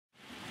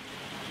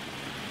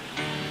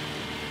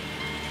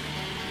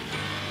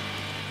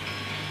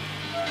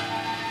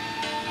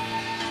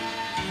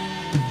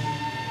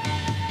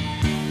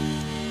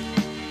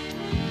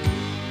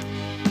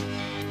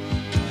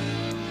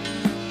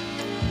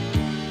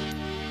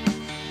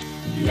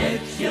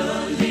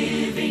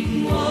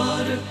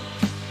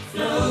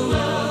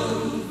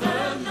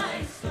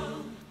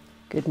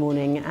good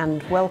morning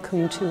and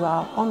welcome to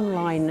our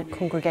online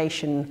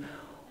congregation,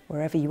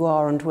 wherever you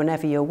are and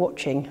whenever you're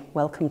watching.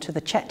 Welcome to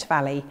the Chet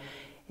Valley.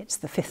 It's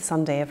the 5th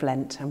Sunday of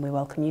Lent and we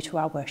welcome you to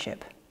our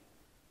worship.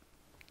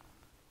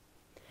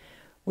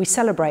 We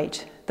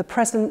celebrate the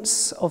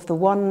presence of the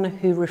one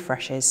who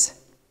refreshes,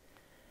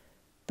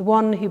 the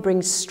one who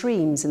brings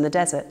streams in the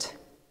desert,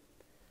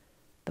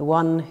 the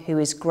one who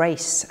is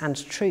grace and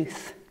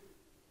truth,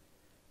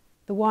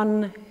 the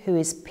one who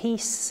is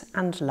peace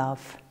and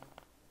love,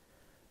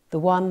 the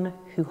one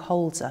who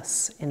holds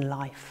us in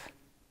life.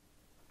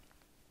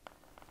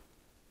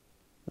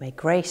 May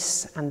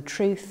grace and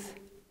truth,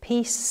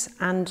 peace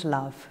and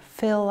love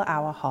fill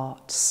our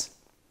hearts.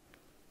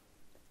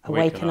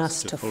 Awaken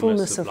us to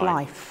fullness of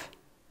life.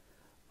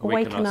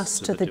 Awaken us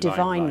to the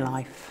divine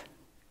life.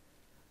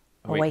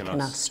 Awaken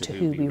us to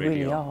who we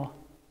really are.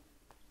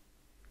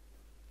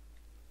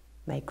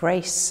 May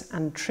grace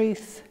and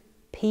truth,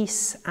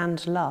 peace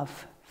and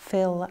love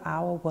fill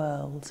our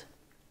world.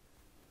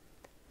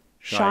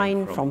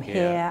 Shine from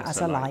here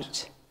as a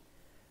light.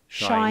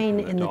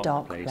 Shine in the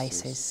dark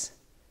places.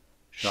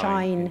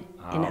 Shine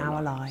in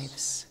our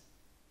lives.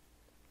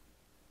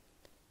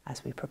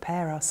 As we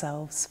prepare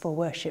ourselves for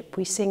worship,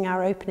 we sing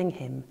our opening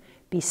hymn,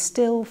 Be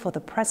Still for the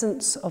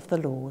Presence of the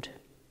Lord.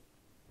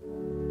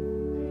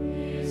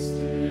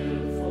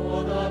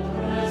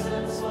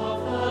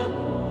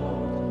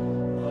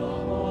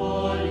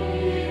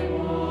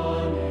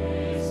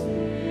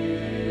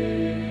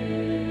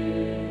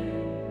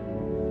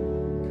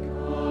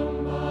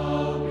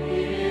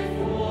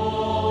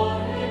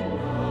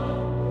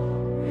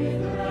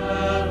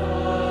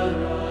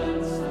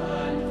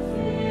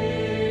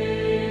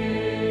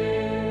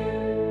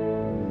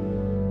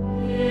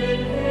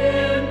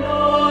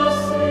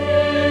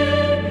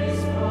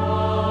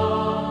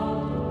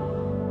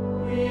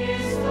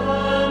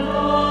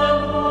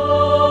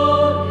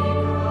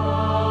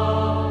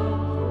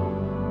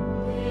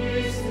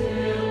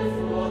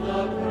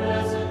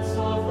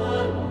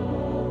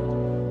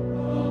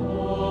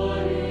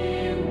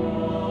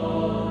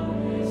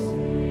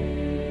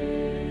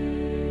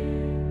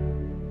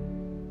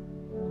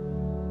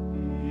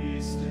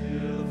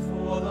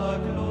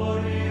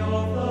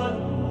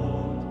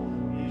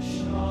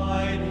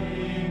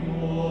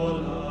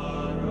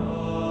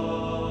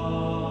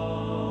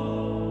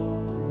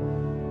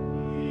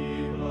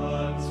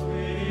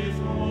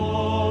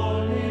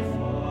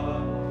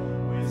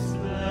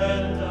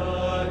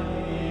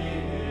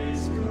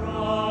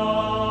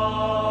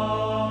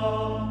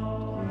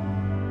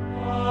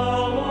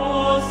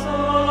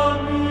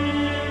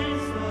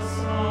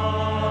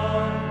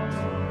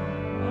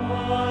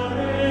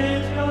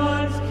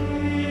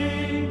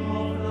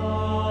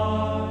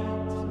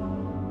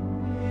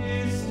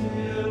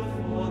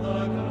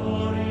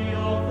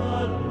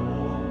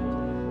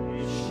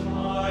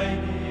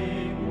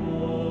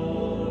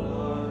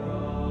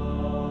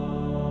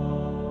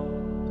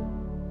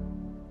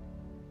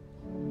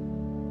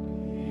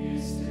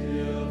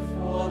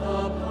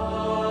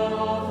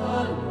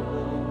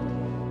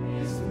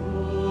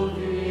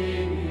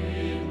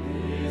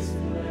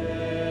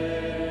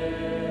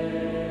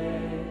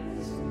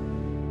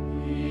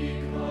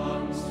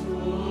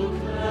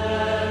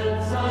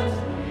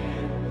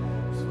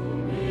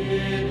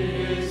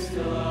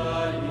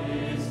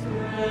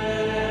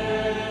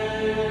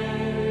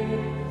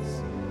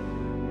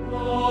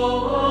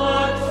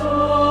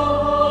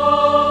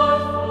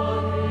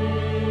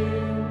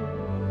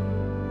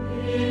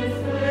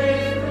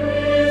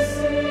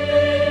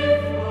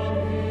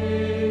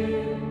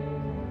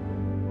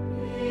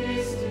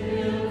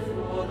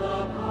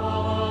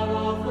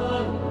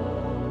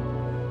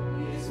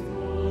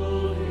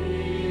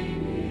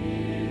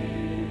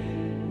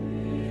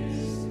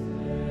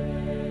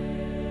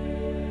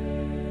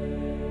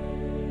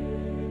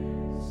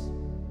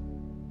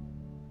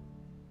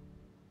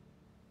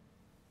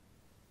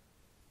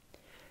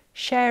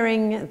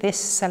 Sharing this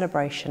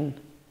celebration,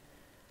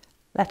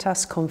 let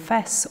us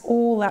confess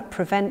all that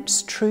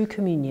prevents true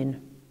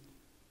communion,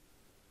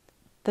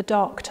 the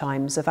dark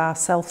times of our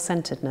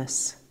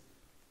self-centeredness,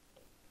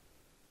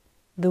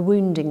 the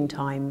wounding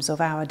times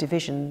of our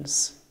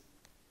divisions,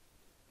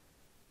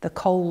 the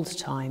cold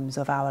times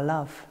of our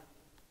love.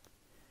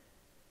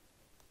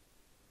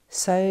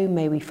 So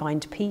may we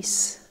find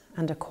peace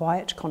and a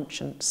quiet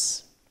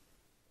conscience.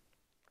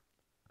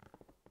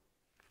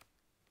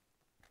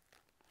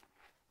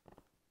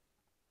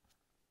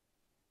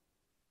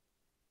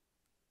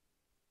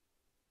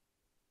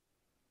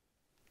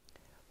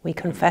 We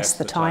confess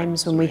the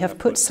times when we have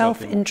put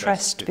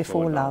self-interest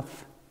before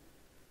love,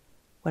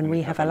 when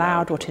we have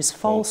allowed what is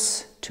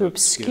false to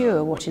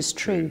obscure what is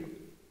true,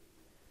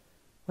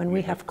 when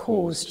we have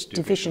caused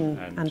division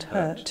and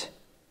hurt,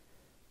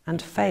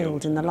 and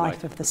failed in the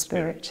life of the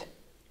Spirit.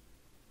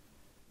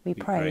 We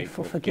pray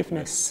for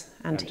forgiveness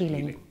and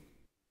healing.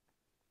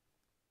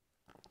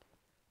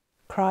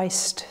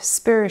 Christ,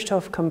 Spirit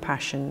of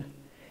compassion,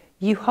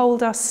 you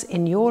hold us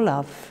in your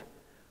love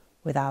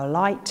with our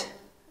light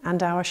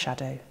and our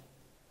shadow,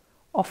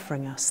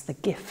 offering us the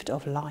gift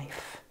of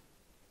life.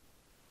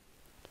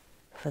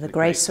 For the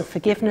grace of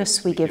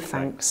forgiveness we give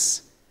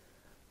thanks,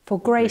 for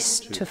grace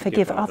to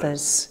forgive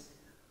others,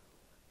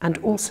 and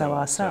also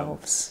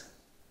ourselves,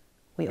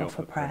 we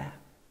offer prayer.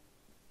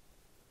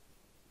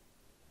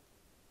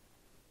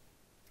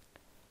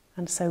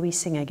 And so we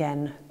sing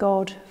again,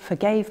 God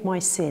forgave my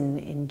sin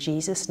in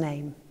Jesus'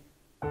 name.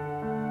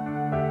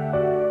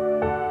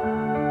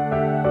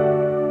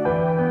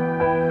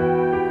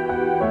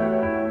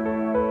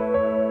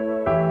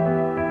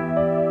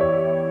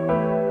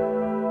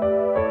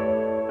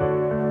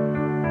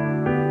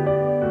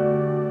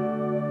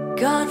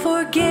 God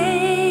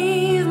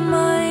forgave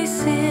my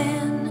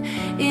sin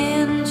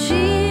in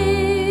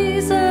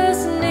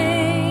Jesus'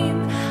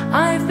 name.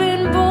 I've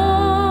been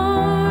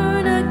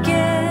born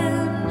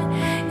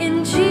again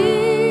in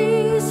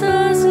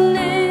Jesus'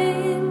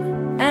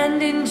 name,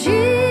 and in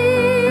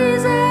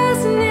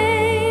Jesus'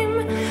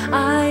 name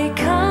I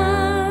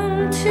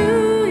come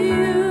to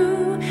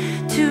you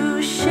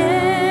to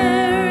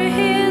share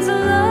His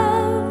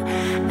love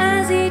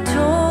as He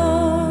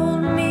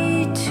told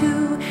me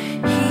to.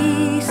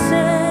 He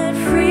said,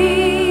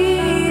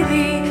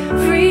 freely,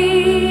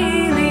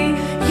 freely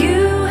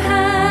you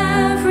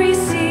have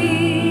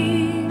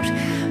received,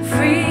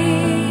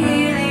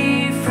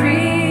 freely,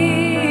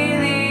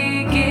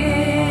 freely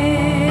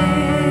give.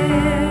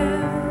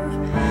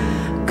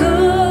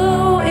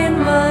 Go in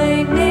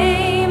my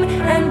name,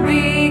 and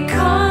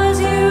because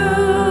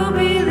you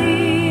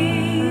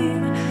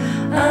believe,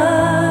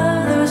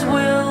 others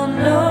will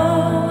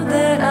know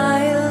that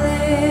I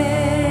live.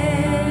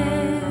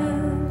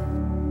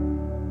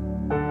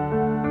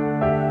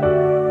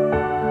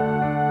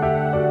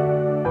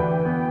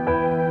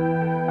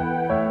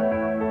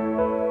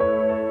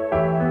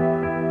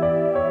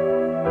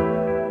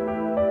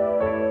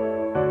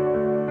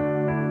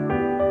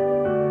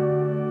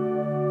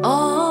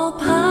 All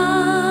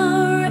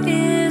power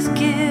is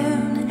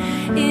given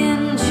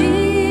in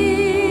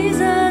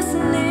Jesus'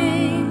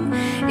 name,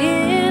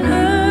 in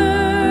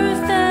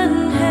earth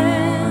and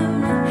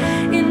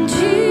heaven, in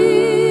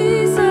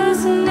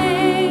Jesus'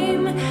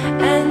 name,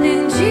 and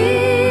in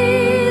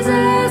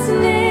Jesus'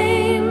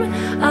 name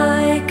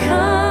I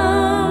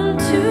come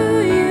to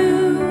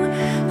you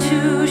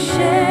to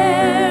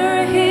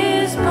share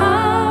His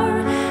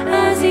power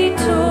as He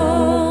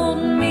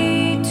told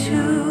me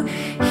to.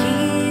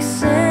 He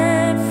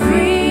said,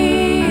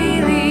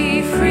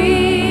 freely,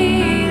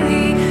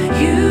 freely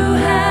you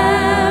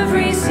have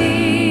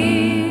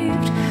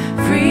received,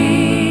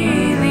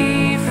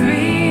 freely,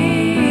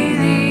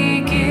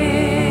 freely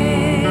give.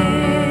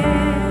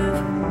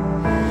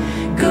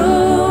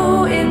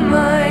 Go in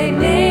my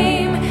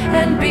name,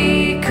 and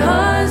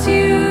because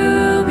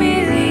you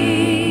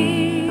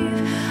believe,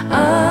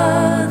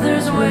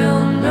 others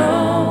will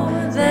know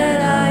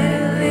that I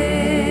live.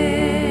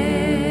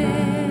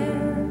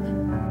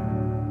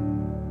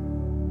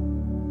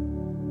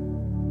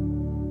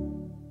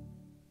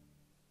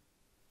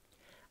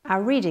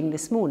 Our reading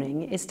this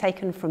morning is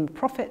taken from the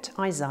prophet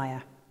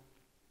Isaiah.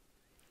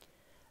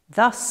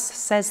 Thus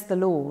says the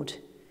Lord,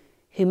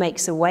 who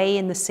makes a way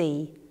in the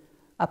sea,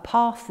 a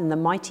path in the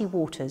mighty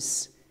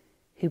waters,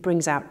 who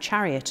brings out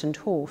chariot and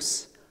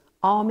horse,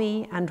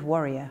 army and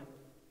warrior.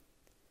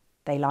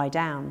 They lie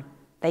down,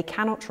 they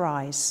cannot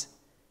rise,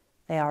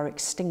 they are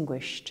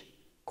extinguished,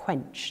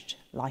 quenched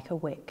like a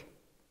wick.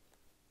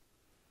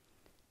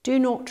 Do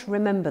not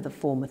remember the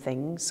former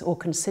things, or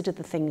consider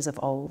the things of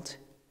old.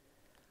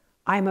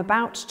 I am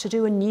about to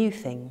do a new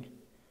thing.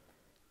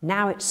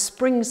 Now it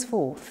springs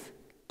forth.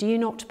 Do you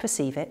not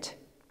perceive it?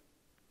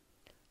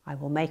 I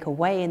will make a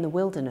way in the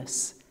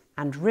wilderness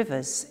and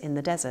rivers in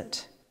the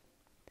desert.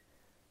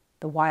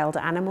 The wild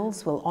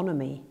animals will honour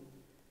me,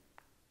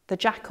 the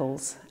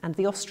jackals and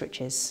the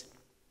ostriches.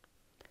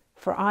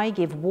 For I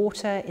give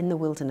water in the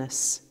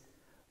wilderness,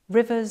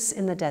 rivers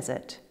in the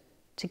desert,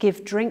 to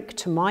give drink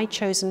to my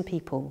chosen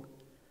people,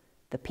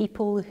 the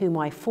people whom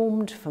I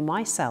formed for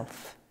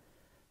myself,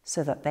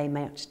 so that they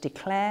might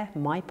declare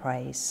my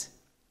praise.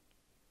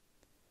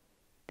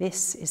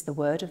 This is the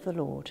word of the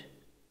Lord.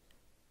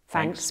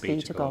 Thanks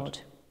be to God.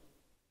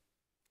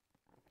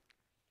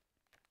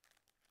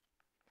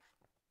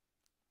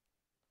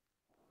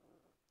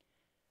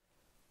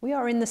 We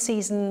are in the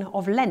season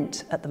of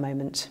Lent at the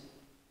moment,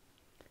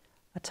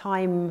 a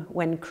time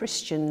when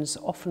Christians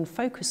often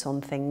focus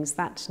on things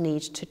that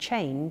need to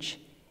change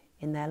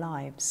in their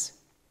lives.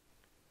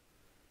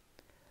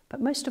 But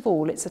most of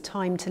all, it's a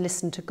time to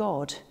listen to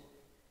God,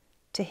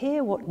 to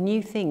hear what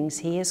new things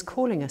He is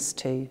calling us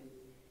to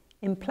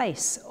in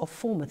place of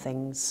former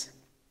things.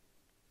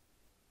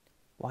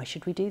 Why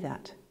should we do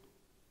that?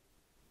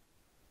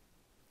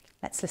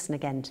 Let's listen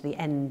again to the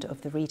end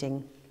of the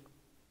reading.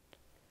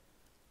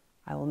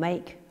 I will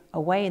make a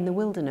way in the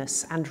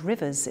wilderness and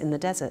rivers in the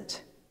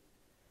desert.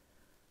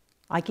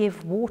 I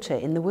give water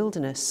in the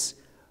wilderness,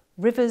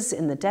 rivers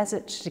in the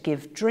desert to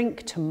give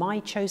drink to my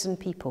chosen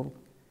people,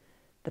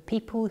 the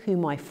people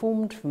whom I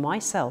formed for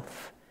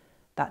myself,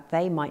 that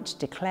they might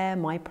declare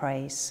my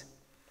praise.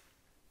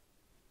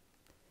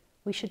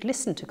 We should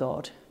listen to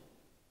God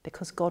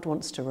because God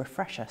wants to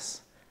refresh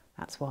us.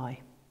 That's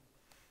why.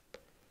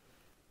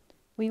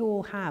 We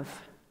all have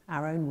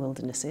our own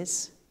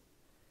wildernesses,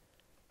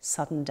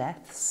 sudden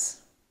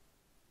deaths,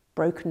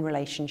 broken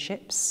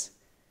relationships,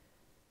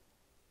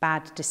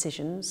 bad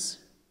decisions,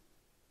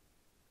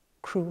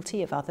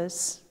 cruelty of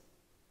others,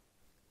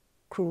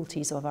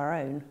 cruelties of our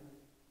own.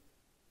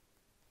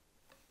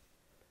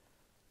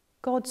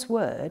 God's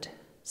word,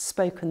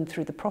 spoken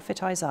through the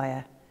prophet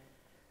Isaiah,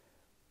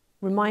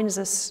 reminds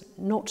us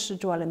not to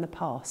dwell in the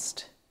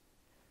past,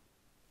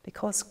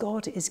 because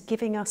God is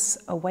giving us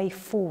a way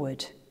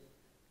forward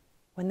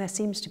when there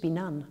seems to be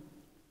none.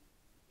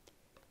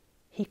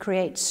 He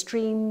creates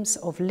streams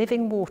of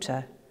living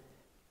water,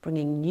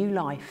 bringing new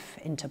life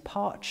into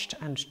parched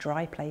and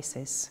dry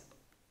places.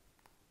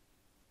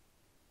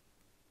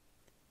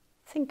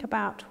 Think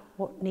about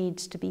what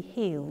needs to be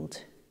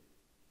healed,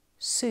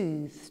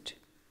 soothed,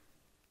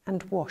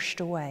 and washed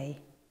away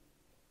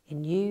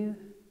in you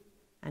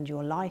and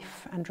your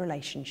life and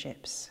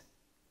relationships.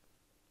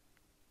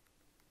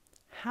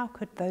 How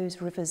could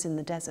those rivers in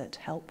the desert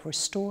help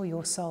restore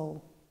your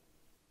soul?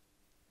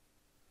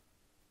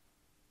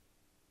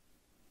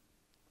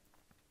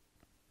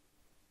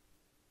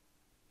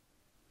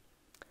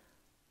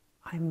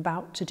 I'm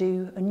about to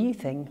do a new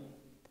thing.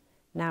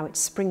 Now it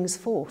springs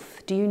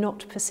forth. Do you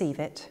not perceive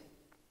it?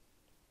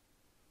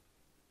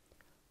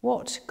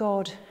 What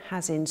God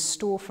has in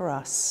store for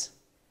us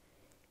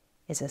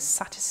is as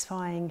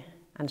satisfying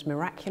and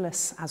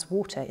miraculous as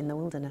water in the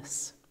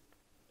wilderness.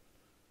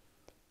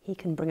 He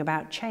can bring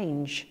about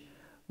change,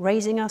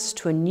 raising us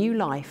to a new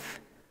life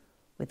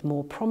with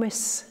more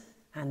promise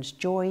and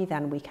joy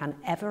than we can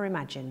ever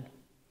imagine.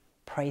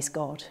 Praise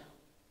God.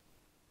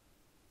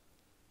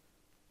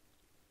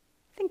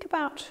 Think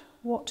about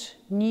what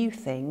new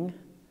thing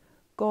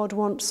God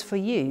wants for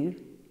you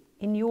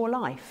in your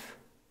life.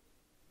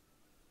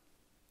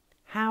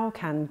 How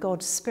can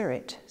God's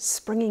Spirit,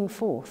 springing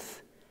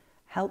forth,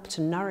 help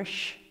to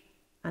nourish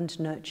and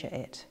nurture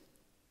it?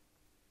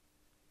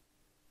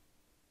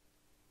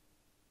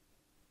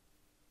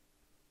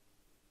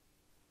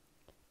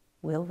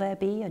 Will there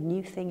be a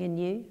new thing in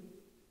you?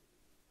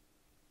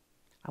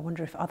 I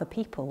wonder if other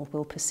people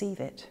will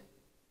perceive it.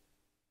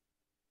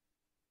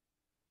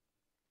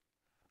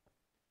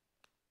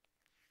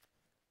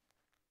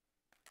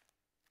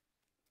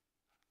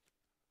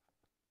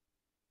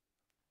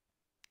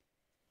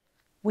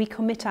 We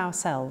commit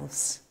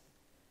ourselves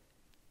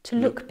to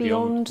look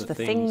beyond the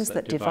things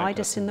that divide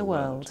us in the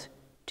world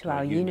to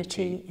our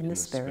unity in the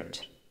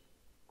Spirit.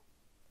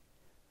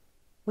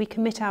 We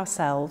commit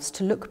ourselves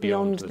to look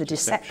beyond the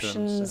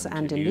deceptions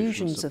and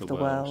illusions of the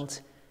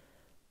world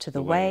to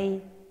the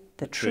way,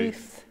 the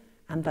truth,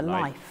 and the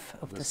life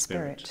of the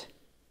Spirit.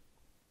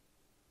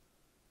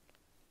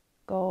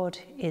 God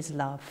is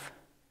love,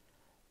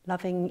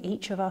 loving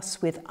each of us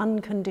with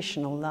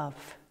unconditional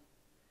love.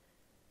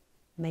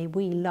 May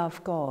we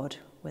love God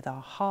with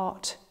our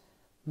heart,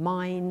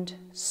 mind,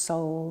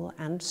 soul,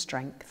 and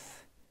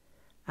strength,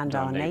 and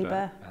our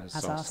neighbour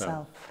as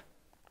ourself.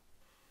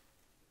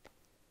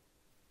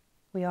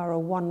 We are a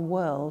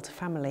one-world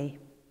family.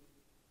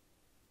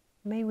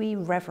 May we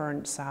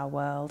reverence our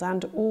world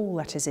and all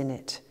that is in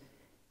it,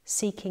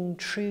 seeking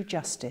true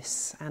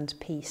justice and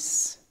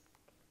peace,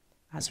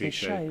 as we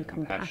show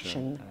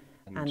compassion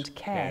and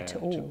care to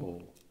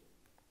all.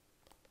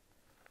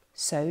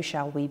 So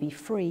shall we be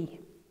free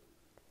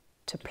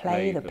to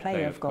play the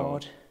play of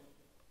God,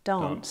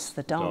 dance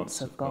the dance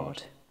of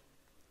God.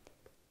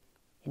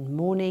 In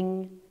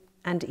morning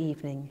and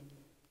evening,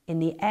 in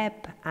the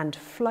ebb and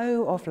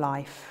flow of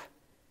life,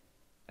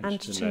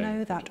 and to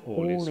know that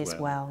all is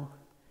well,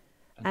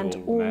 and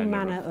all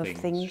manner of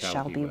things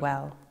shall be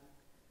well,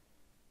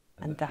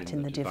 and that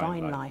in the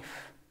divine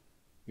life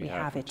we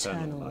have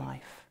eternal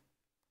life.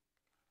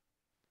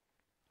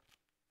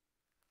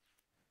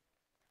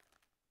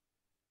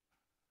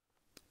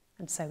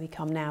 And so we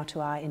come now to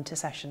our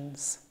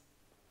intercessions.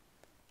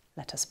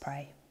 Let us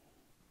pray.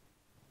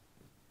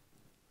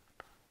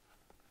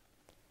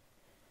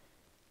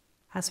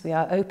 As we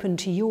are open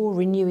to your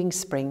renewing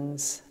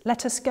springs,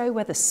 let us go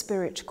where the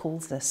Spirit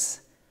calls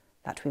us,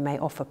 that we may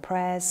offer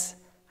prayers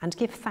and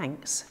give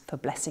thanks for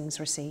blessings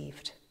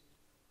received.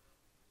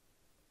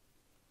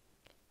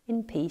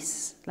 In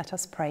peace, let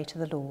us pray to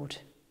the Lord.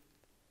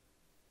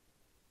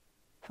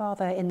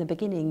 Father, in the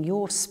beginning,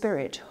 your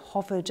Spirit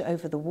hovered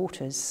over the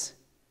waters.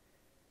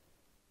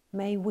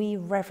 May we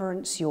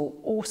reverence your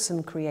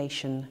awesome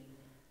creation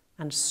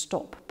and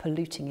stop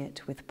polluting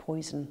it with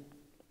poison.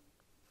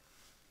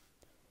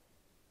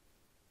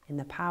 In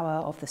the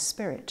power of the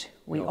Spirit,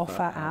 we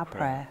offer our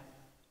prayer.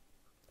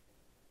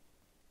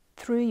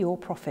 Through your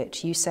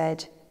prophet, you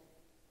said,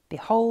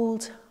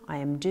 "Behold, I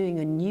am doing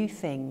a new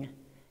thing.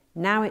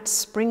 Now it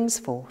springs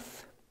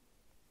forth."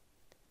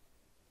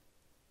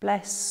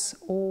 Bless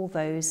all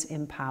those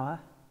in power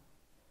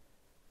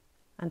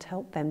and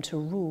help them to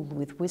rule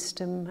with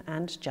wisdom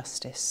and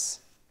justice.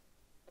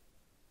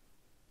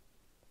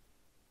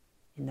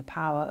 In the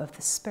power of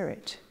the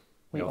Spirit,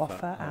 we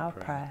offer our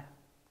prayer.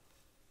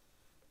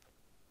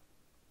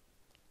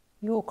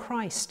 Your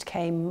Christ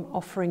came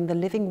offering the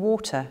living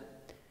water.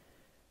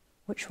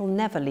 which will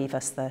never leave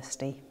us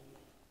thirsty.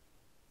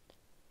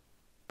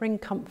 Bring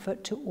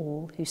comfort to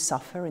all who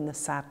suffer in the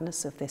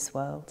sadness of this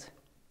world.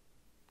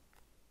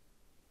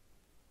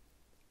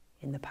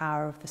 In the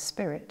power of the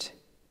Spirit,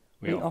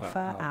 we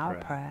offer our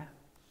prayer.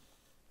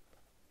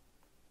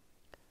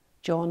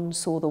 John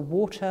saw the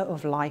water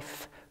of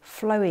life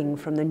flowing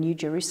from the New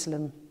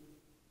Jerusalem.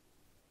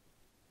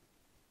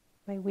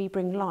 May we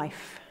bring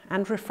life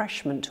and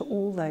refreshment to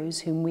all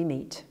those whom we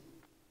meet.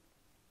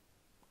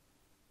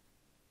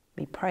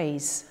 We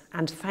praise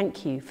and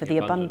thank you for the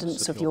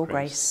abundance of your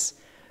grace,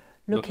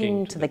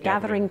 looking to the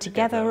gathering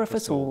together of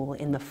us all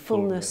in the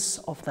fullness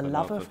of the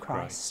love of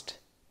Christ.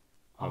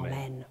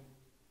 Amen.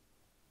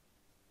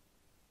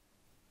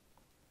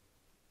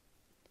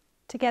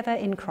 Together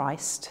in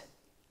Christ,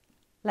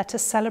 let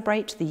us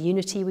celebrate the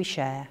unity we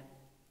share.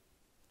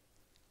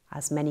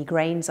 As many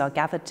grains are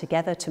gathered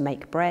together to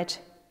make bread,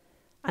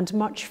 and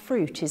much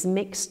fruit is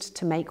mixed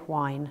to make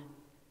wine,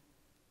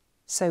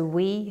 so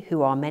we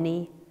who are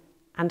many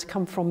and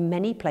come from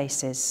many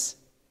places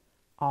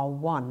are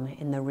one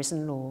in the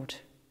risen Lord.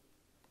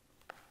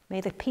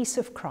 May the peace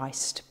of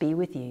Christ be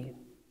with you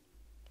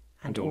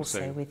and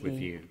also with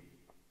you.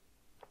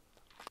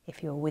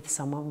 If you're with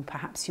someone,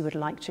 perhaps you would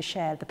like to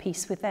share the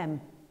peace with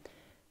them.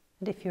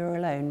 And if you're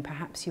alone,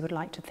 perhaps you would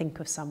like to think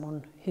of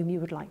someone whom you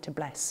would like to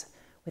bless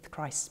with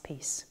Christ's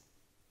peace.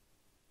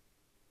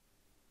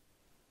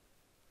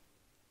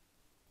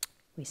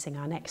 We sing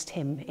our next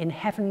hymn, In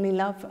Heavenly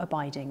Love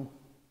Abiding.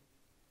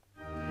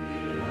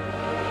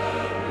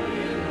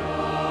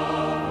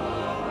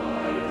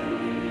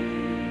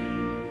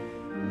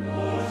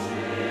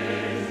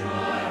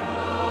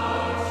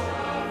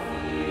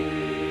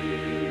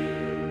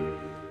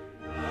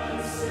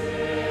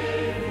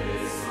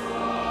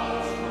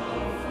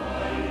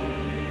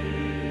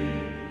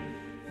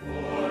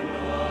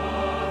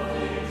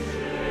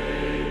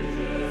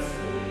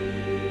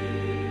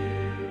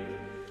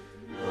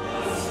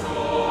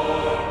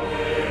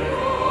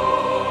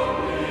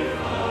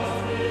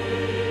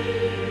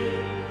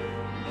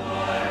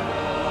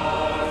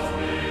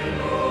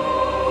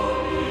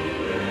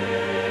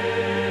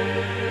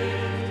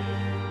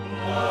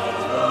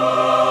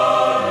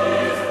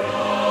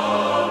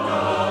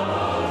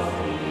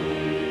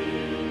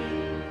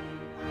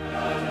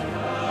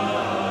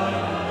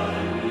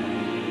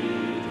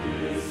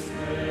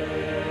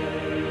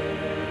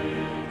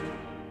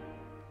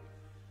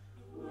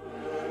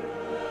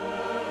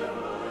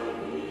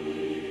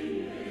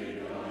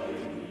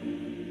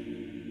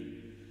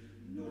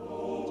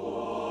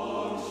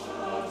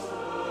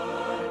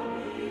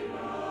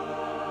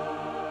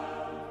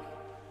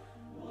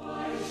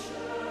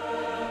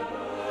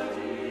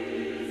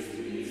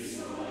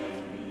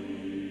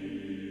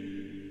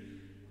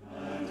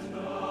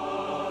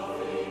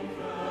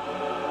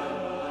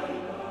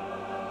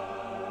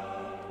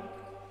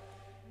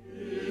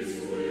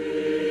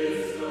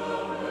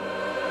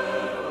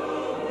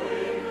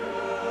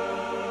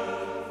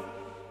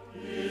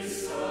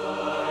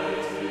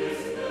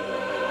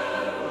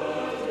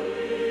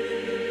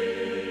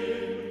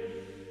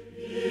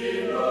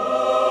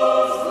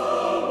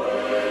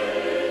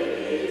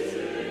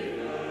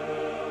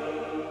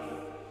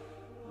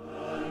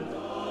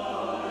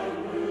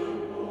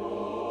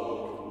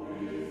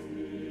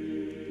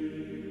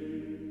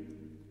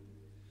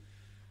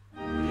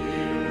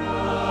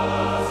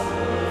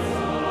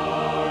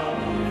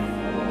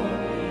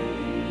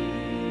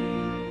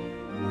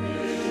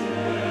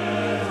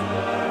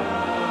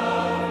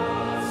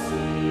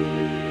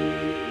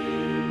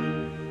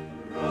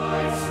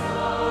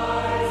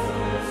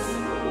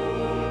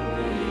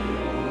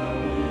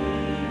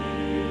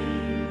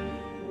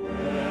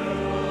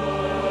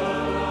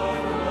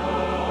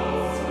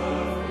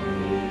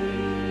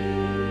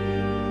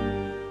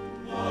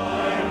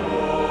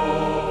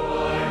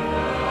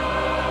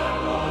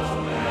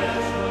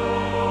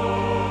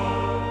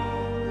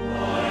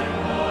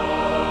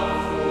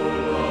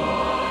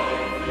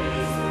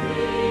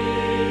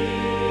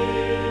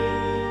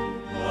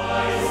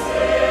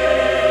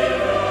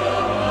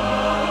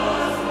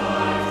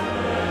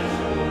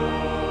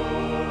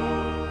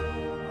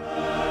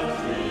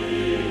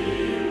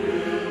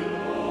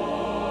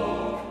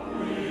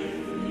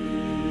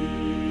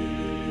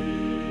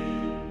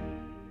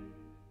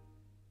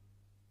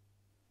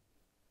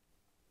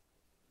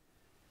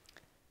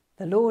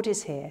 The Lord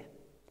is here.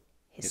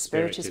 His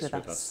Spirit is with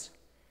us.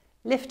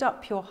 Lift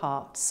up your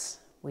hearts.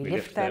 We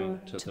lift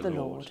them to the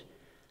Lord.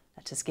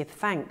 Let us give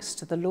thanks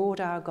to the Lord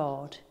our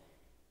God.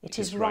 It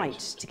is right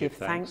to give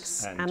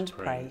thanks and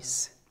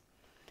praise.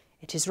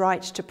 It is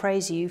right to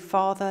praise you,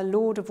 Father,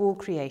 Lord of all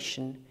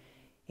creation.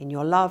 In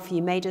your love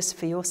you made us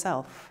for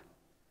yourself.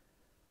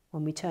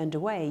 When we turned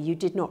away, you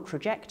did not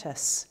reject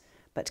us,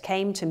 but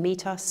came to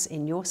meet us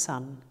in your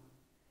Son.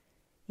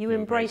 You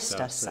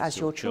embraced us as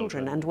your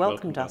children and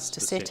welcomed us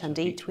to sit and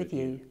eat with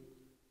you.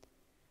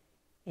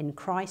 In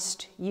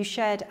Christ, you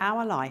shared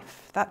our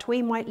life, that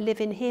we might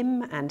live in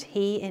him and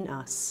he in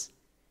us.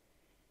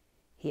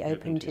 He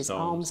opened his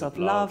arms of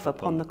love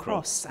upon the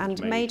cross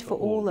and made for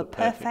all a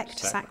perfect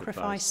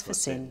sacrifice for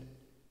sin.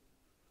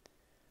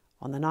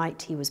 On the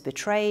night he was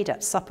betrayed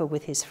at supper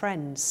with his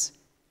friends,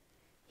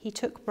 he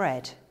took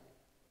bread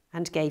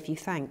and gave you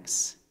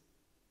thanks.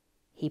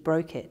 He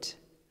broke it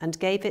and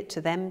gave it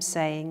to them,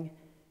 saying,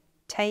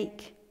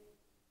 "Take,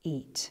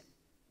 eat.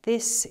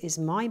 This is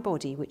my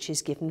body which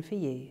is given for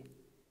you.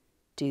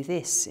 Do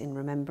this in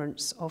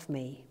remembrance of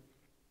me."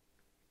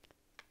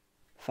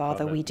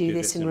 Father, we do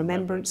this in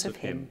remembrance of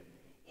him.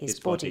 His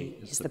body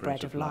is the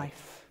bread of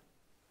life.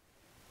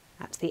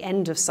 At the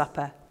end of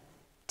supper,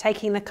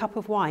 taking the cup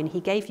of wine,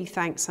 he gave you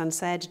thanks and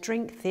said,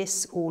 "Drink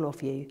this, all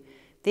of you.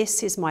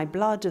 This is my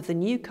blood of the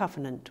new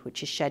covenant,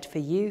 which is shed for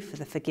you for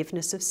the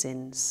forgiveness of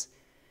sins.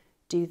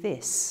 Do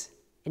this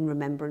in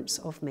remembrance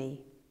of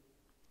me."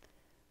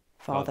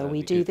 Father,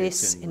 we do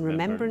this in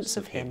remembrance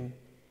of him.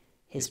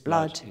 His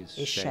blood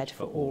is shed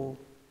for all.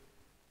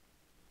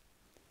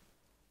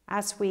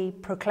 As we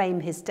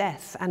proclaim his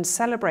death and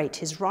celebrate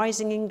his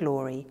rising in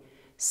glory,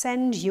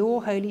 send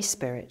your Holy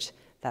Spirit,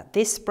 that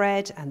this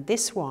bread and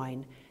this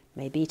wine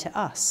may be to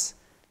us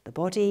the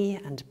body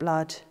and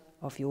blood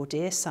of your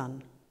dear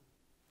Son.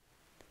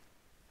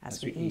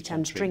 As we eat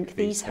and drink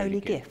these holy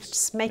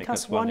gifts, make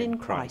us one in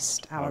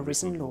Christ, our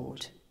risen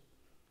Lord.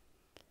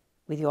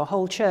 With your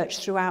whole church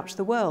throughout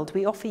the world,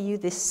 we offer you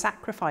this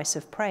sacrifice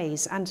of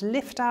praise and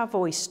lift our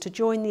voice to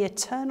join the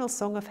eternal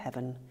song of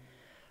heaven.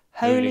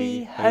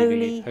 Holy,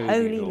 holy,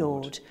 holy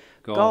Lord,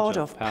 God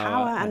of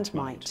power and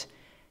might,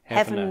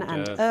 heaven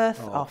and earth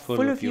are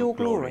full of your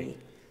glory.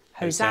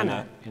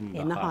 Hosanna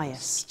in the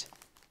highest.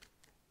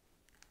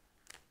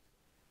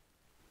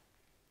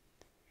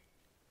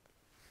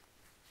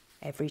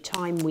 Every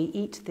time we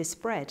eat this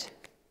bread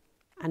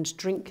and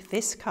drink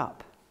this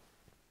cup,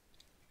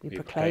 we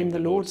proclaim the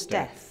Lord's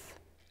death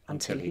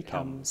until he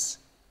comes.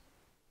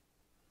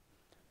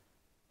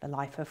 The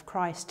life of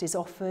Christ is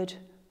offered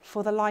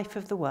for the life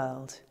of the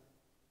world.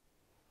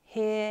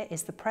 Here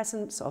is the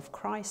presence of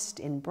Christ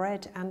in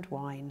bread and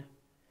wine,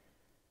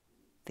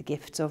 the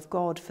gifts of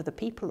God for the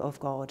people of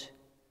God,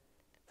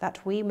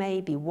 that we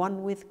may be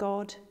one with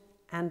God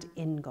and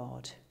in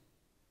God.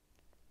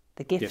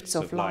 The gifts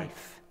of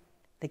life,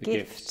 the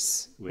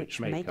gifts which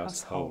make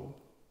us whole.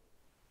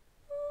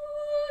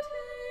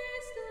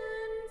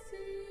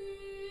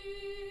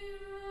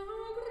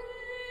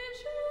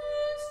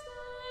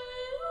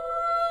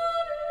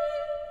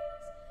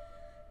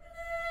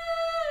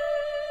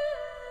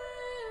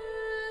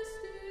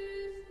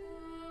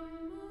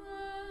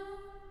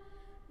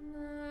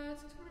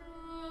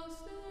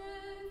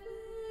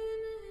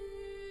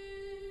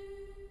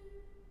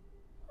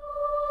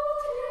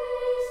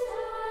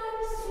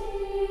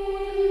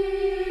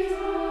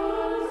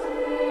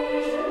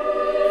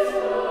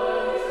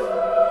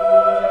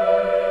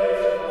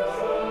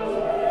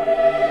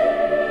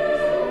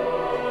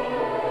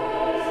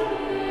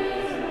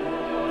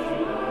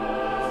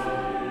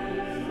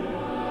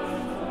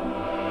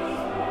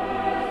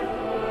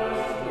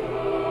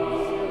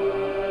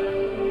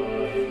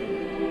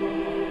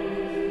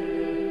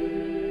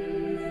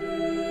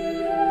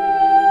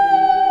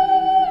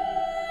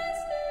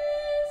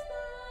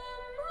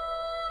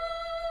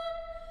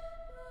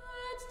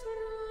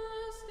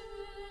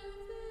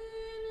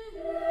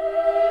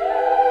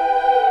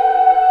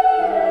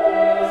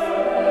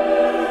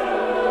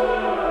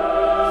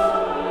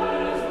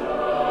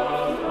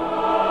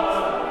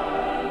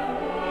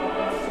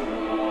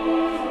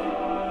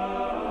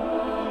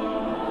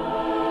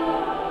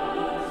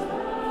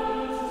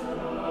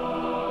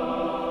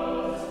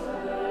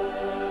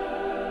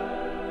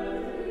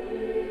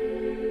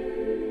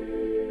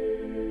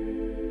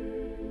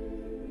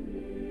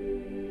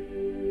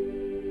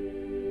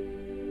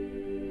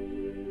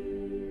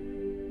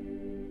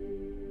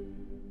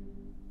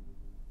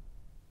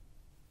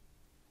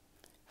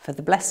 For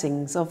the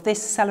blessings of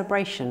this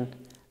celebration,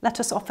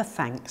 let us offer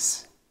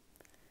thanks.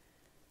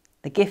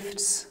 The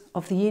gifts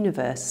of the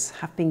universe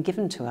have been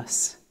given to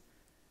us.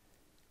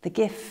 The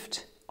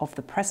gift of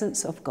the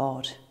presence of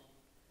God.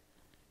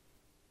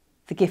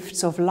 The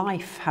gifts of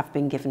life have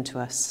been given to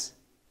us.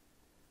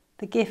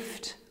 The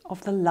gift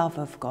of the love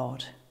of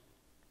God.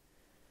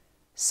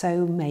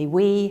 So may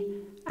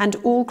we and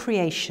all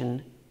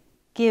creation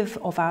give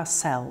of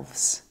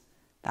ourselves,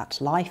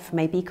 that life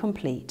may be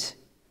complete,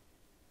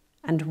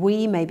 and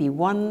we may be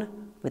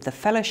one with the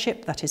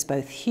fellowship that is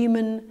both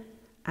human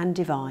and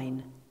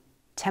divine,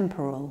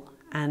 temporal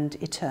and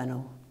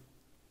eternal.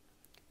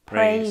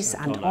 Praise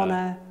and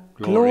honour,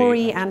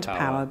 glory and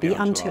power be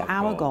unto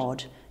our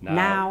God,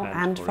 now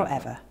and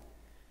forever.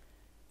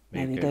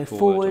 May we go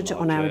forward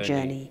on our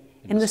journey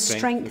in the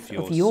strength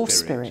of your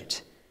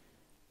Spirit,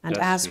 and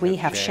as we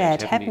have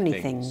shared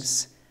heavenly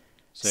things,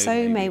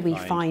 so may we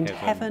find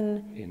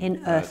heaven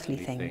in earthly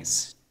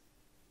things.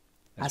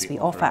 As we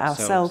offer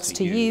ourselves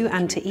to you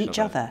and to each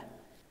other,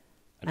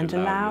 and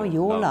allow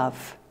your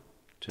love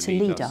to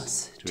lead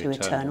us to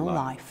eternal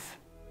life.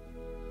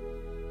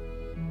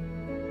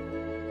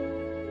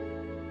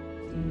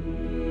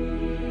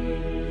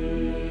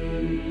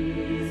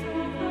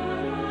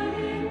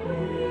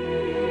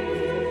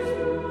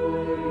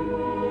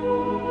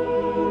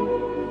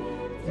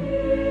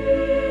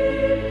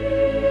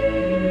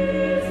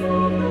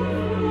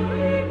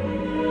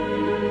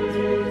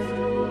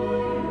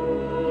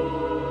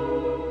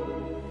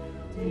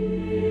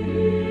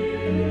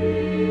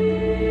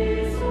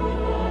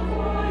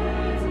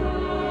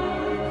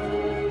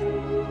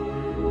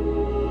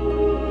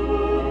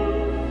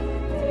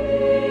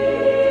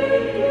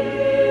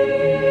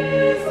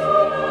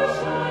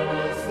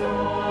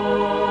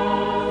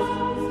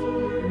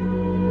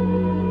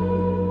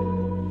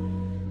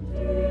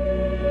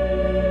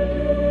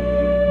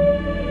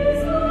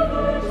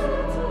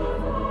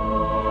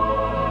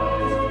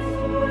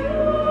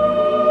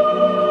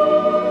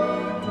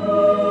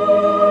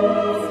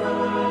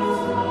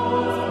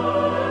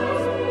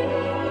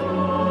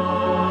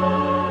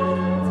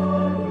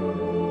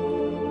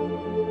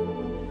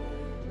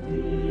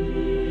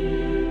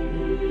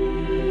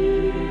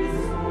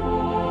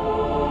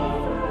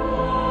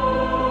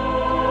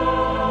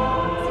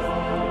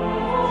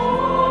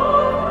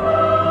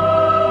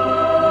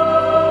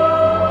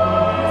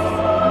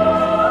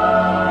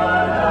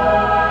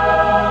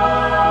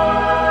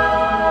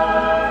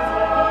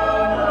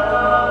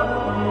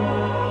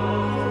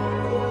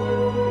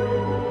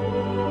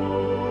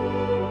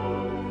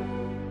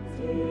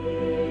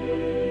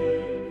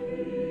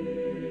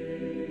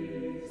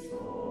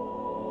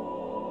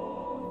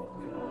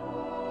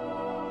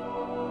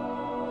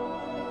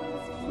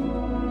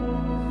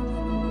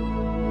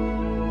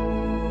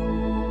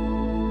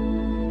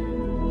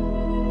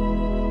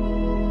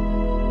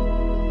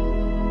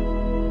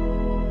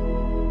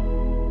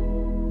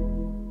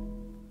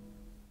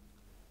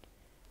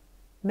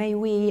 may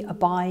we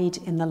abide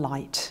in the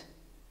light,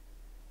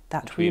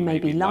 that we may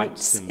be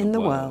lights in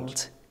the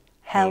world,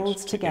 held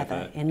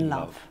together in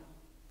love.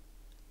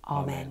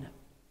 Amen.